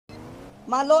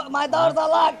My doors are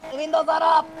locked. The windows are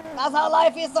up. That's how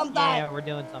life is sometimes. Yeah, we're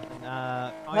doing something.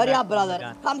 Hurry up,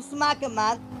 brother. Come smack him,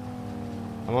 man.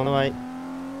 I'm on the way.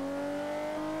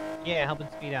 Yeah, helping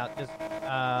Speed out. Just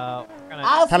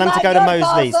Tell him to go to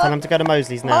Mosley's. Tell him to go to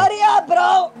Mosley's now. Hurry up,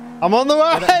 bro. I'm on the way.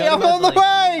 I'm on the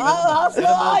way. How slow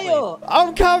are you?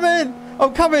 I'm coming.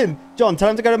 I'm coming. John, tell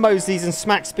him to go to Mosley's and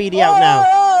smack Speedy out now.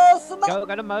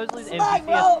 Go to Mosley's and if you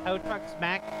see a tow truck,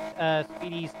 smack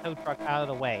Speedy's tow truck out of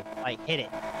the way. Like, hit it.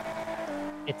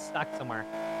 It's stuck somewhere.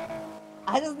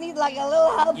 I just need like a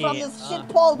little help from this shit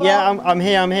pole, bro. Yeah, I'm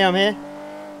here.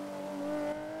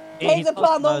 Take the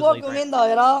plan, don't walk the window,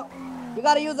 you know? You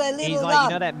gotta use a little gun.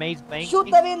 You know that maze bank? Shoot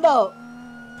the window.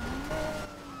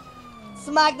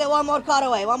 Smack the one more car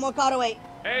away.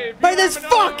 Hey, there's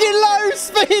fucking loads,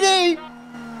 Speedy!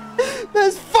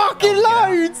 There's fucking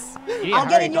loads! I'll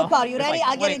get in your car. You ready?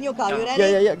 I'll get in your car. You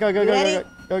ready? Yeah. Go. Ready?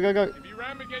 Go. If you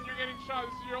ram again, you're getting shot.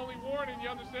 This is your only warning. You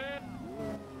understand?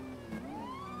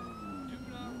 Do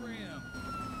not ram.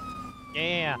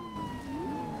 Yeah.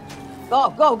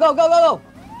 Go.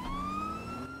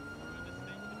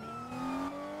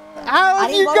 How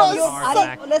have you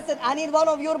got? Listen, I need one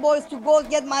of your boys to go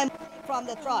get my money from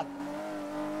the truck.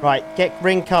 Right,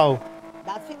 ring Cole.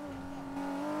 That's it.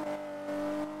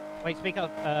 Wait, speak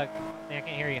up. I can't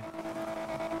hear you.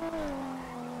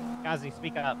 Kazi,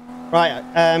 speak up. Right,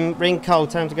 ring Cole.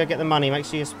 Tell him to go get the money. Make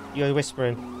sure you're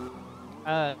whispering.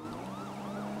 Right,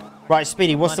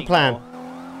 Speedy, what's the plan? Cole.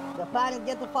 The plan is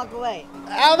get the fuck away.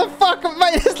 How the fuck,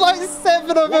 mate? There's like 7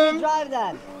 of them. Let me drive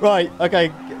then. Right,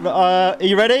 okay. Are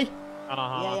you ready?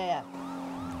 Yeah.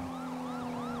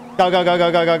 Go.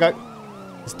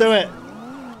 Let's do it.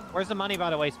 Where's the money, by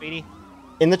the way, Speedy?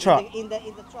 In the truck. In the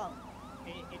trunk.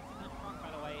 It's in the trunk,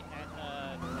 by the way, at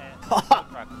the tow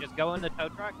truck. Just go in the tow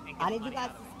truck and get I need you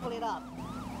guys to split it up.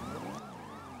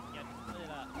 Yeah, just split it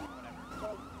up.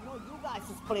 Whatever. No, you guys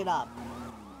to split it up.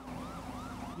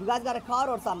 You guys got a car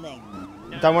or something?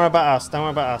 No. Don't worry about us.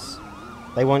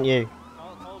 They want you.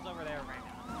 Cole's over there right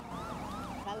now.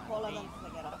 Tell Cole and them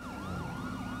to get up.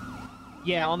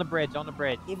 Yeah, on the bridge.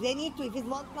 If they need to, if it's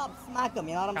one cop, smack them,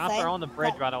 you know what I'm Cops saying? are on the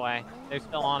bridge right away. They're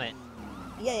still on it.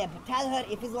 Yeah, but tell her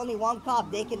if it's only one cop,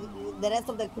 the rest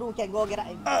of the crew can go get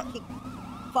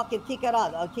fucking kick her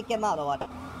out or kick him out or what. Okay.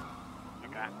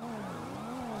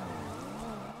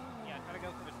 Yeah, try to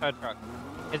go for the tow truck.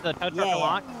 Is the tow truck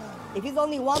unlocked? If it's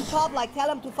only one cop, like tell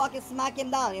him to fucking smack him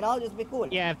down, you know, just be cool.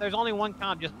 Yeah, if there's only one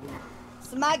cop, just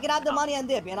grab the money and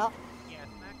dip, you know? Yeah,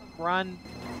 smack him, run,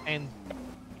 and,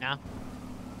 you know.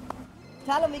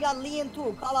 Tell him we got Leon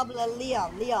too. Call up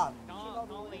Leon.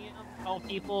 Call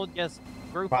people, just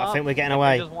group Right, up. I think we're getting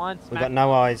away. We've got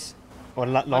no eyes. Or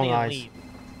long eyes.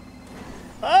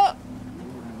 Oh!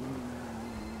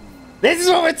 This is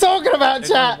what we're talking about,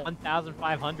 chat!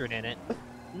 1,500 in it.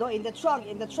 No, in the trunk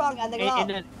and the glove.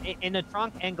 In the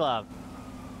trunk and glove.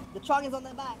 The trunk is on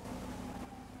the back.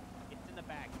 It's in the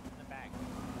back.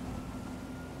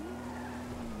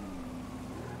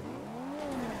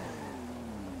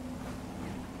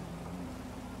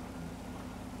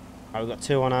 Right, we've got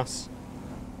 2 on us.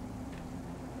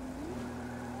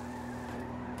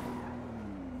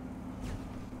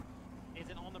 Is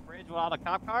it on the bridge with all the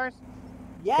cop cars?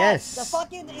 Yes. It's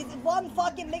one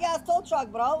fucking big ass tow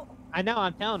truck, bro. I know,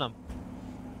 I'm telling them.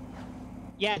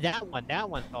 Yeah, that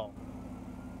one's full.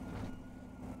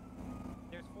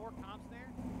 There's 4 cops there?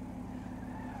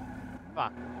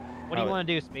 Fuck. What do you want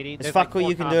to do, Speedy? There's fuck what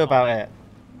you can do about it.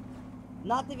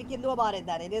 Nothing we can do about it,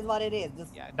 then. It is what it is.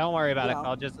 Just, yeah, don't worry about it,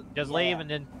 Cole. Just leave and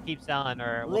then keep selling,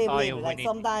 or we'll call you when we need.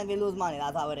 Sometimes we lose money,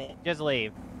 that's how it is. Just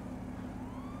leave.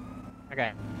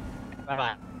 Okay.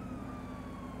 Bye-bye.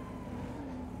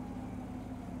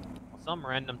 Some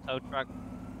random tow truck,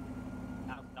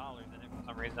 $1,000 in it for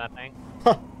some reason, I think.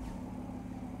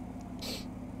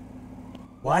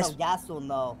 Why? No gas soon,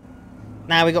 though.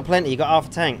 Nah, we got plenty. You got half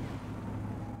a tank.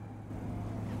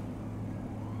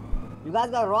 You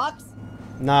guys got rocks?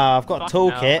 Nah, I've got a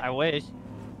toolkit. No, I wish.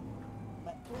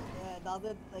 But does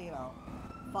it, you know,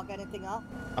 fuck anything up?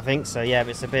 I think so, yeah,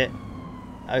 but it's a bit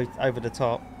over the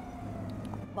top.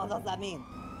 What does that mean?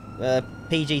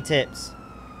 PG tips.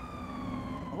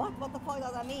 What? What the fuck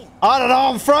does that mean? I don't know,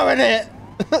 I'm throwing it!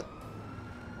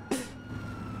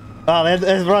 Oh,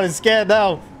 they're running scared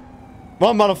now.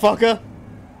 Run, motherfucker!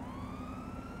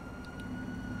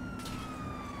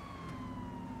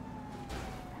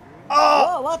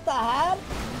 Oh! Whoa, what the hell?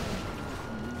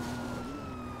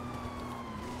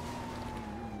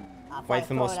 Wait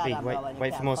for more speed,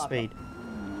 wait for more speed.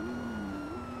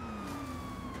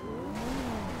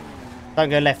 Don't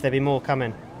go left, there'll be more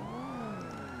coming.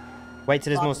 Wait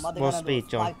till there's more speed,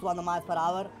 John. 200 miles per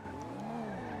hour.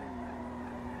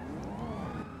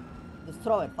 Just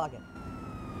throw it, fuck it.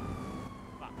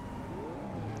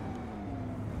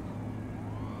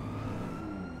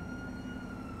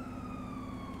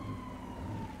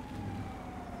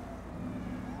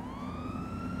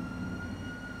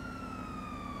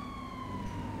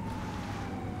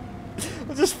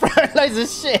 I'm just throwing loads of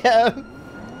shit at him.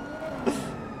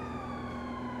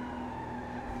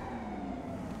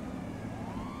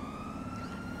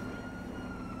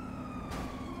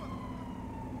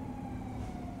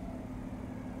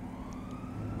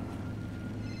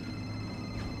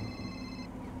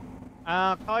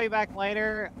 I'll call you back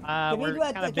later. We're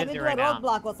kind of busy right now. Can we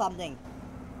do a roadblock or something?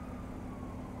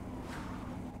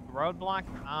 Roadblock?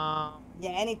 Yeah,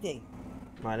 anything.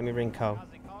 Right, let me ring Cole.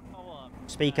 Call Cole up.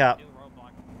 Speak up. Do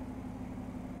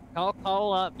Call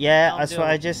Cole up. Yeah, that's what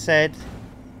I just said.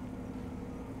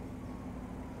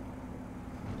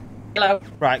 Hello.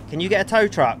 Right, can you get a tow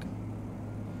truck?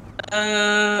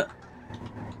 I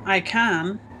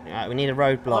can. Right, we need a Or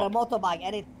a roadblock. motorbike,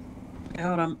 anything. Okay,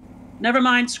 hold on. Never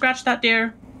mind. Scratch that,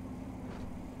 dear.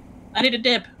 I need a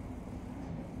dip.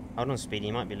 Hold on, Speedy,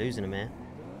 you might be losing him here.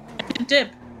 I need a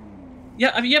dip.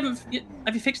 Yeah, have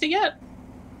you fixed it yet?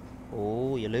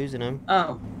 Oh, you're losing him.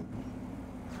 Oh.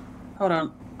 Hold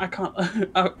on. I can't.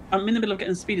 Oh, I'm in the middle of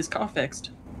getting Speedy's car fixed.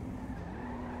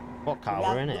 What car?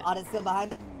 We're in it. Are they still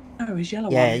behind? Oh, he's yellow.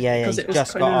 Yeah, one, yeah, yeah. because He's it was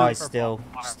just coming got out. eyes still.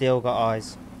 Still got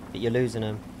eyes. But you're losing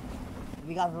him.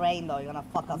 We got rain though, you're gonna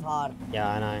fuck us hard. Yeah,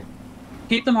 I know.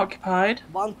 Keep them occupied.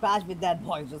 One crash with dead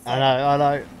boys, just I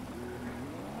know.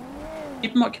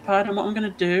 Keep them occupied, and what I'm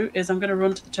going to do is I'm going to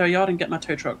run to the tow yard and get my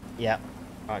tow truck. Yeah.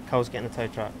 Alright, Cole's getting the tow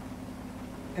truck.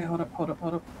 Okay, hold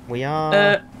up. We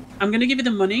are... I'm going to give you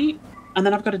the money, and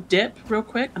then I've got a dip real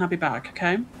quick, and I'll be back,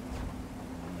 okay?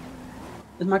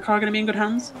 Is my car going to be in good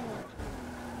hands?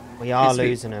 We are Yes,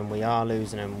 losing him. We are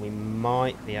losing him. We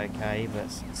might be okay, but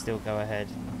still go ahead.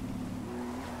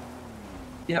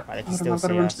 Yep. Right, they can Hold on, still I've got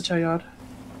to see run us. to the tow yard.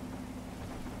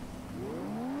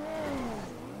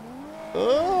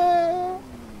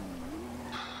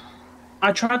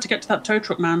 I tried to get to that tow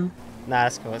truck, man. Nah,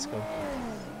 that's cool, that's cool.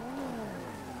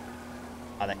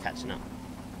 Oh, they're catching up.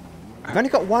 We've only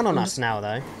got one on us now,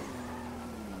 though.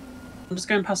 I'm just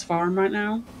going past farm right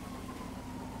now.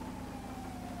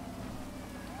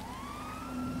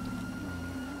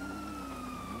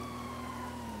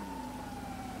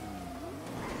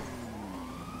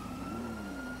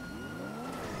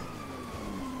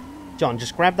 John,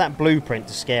 just grab that blueprint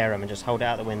to scare him and just hold it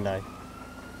out the window.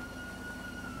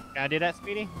 Can I do that,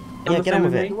 Speedy? Yeah, get on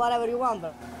with it. do whatever you want,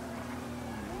 but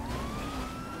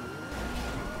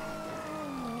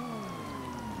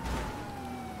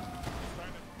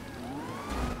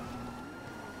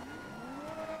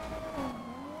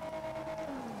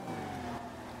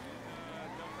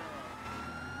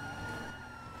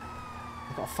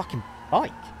I've got a fucking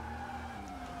bike.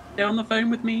 Stay on the phone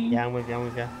with me. Yeah, I'm with you, I'm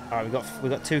with you. Alright, we've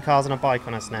got 2 cars and a bike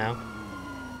on us now.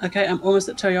 Okay, I'm almost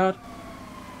at tow yard.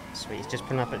 Sweet, he's just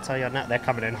pulling up at tow yard now. They're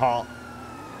coming in hot.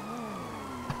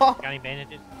 Got any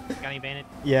bandages? Got any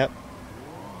bandages? Yep.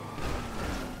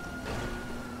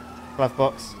 Glove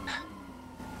box.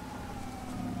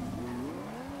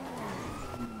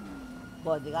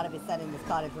 boys, you gotta be sending this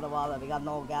car into the water. We got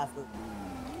no gas.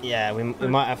 Yeah, we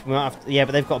might have to, yeah,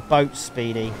 but they've got boats,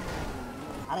 Speedy.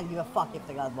 I don't give a fuck if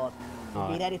they got boats.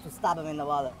 Alright. Be ready to stab them in the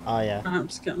water. Oh yeah. I'm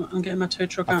getting my tow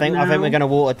truck out I now. think we're gonna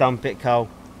water dump it, Cole.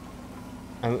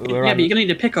 Yeah, but you're gonna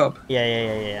need a pickup.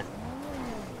 Yeah.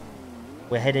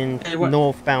 We're heading Hey, what-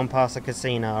 northbound past the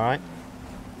casino, alright?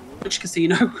 Which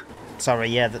casino? Sorry,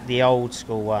 yeah, the old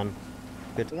school one.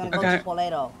 Good. We're gonna go Okay. to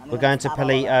Polito. We're going to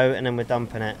Polito and then we're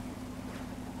dumping it.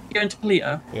 You're going to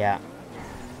Polito? Yeah.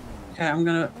 Okay, I'm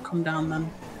gonna come down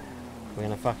then. We're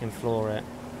gonna fucking floor it.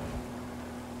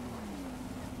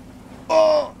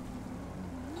 Oh!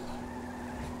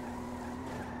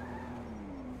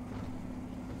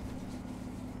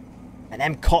 And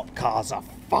them cop cars are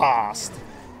fast.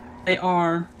 They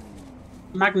are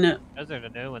magnet. Those are the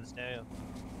new ones, too.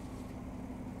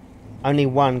 Only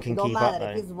one can Don't keep up matter.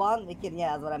 If though. it's one, we can.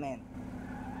 Yeah, that's what I mean.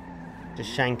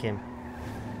 Just shank him.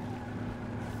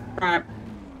 Right.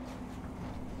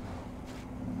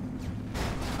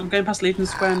 I'm going past Legion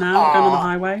Square now. I'm going on the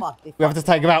highway. Fuck. We have to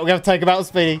take him out. We have to take him out,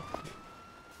 Speedy.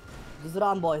 Just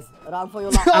run, boys. Run for your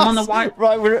life. I'm on the white.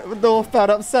 Right, we're northbound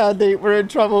up Sandy. We're in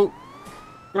trouble.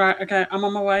 Right, okay, I'm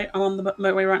on my way. I'm on the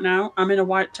motorway right now. I'm in a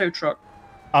white tow truck.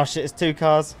 Oh shit, it's 2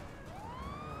 cars.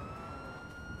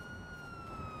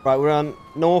 Right, we're on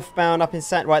northbound up in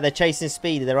Sandy. Right, they're chasing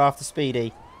Speedy. They're after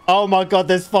Speedy. Oh my god,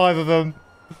 there's 5 of them.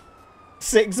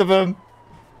 6 of them.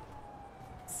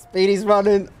 Speedy's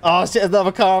running. Oh shit, there's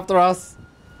another car after us.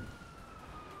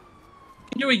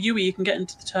 you do a Yui, you can get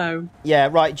into the tow. Yeah,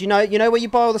 right. Do you know where you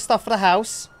buy all the stuff for the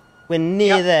house? We're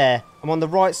near there. I'm on the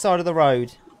right side of the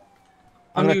road.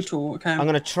 On Utal, okay. I'm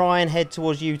gonna try and head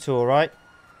towards Utal, all right?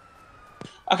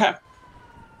 Okay.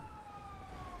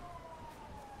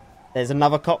 There's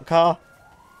another cop car.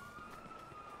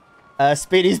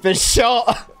 Speedy's been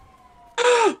shot.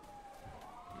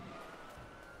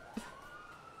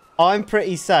 I'm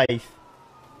pretty safe.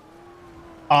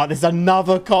 Oh, there's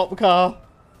another cop car.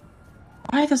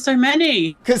 Why are there so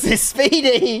many? Because it's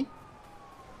Speedy.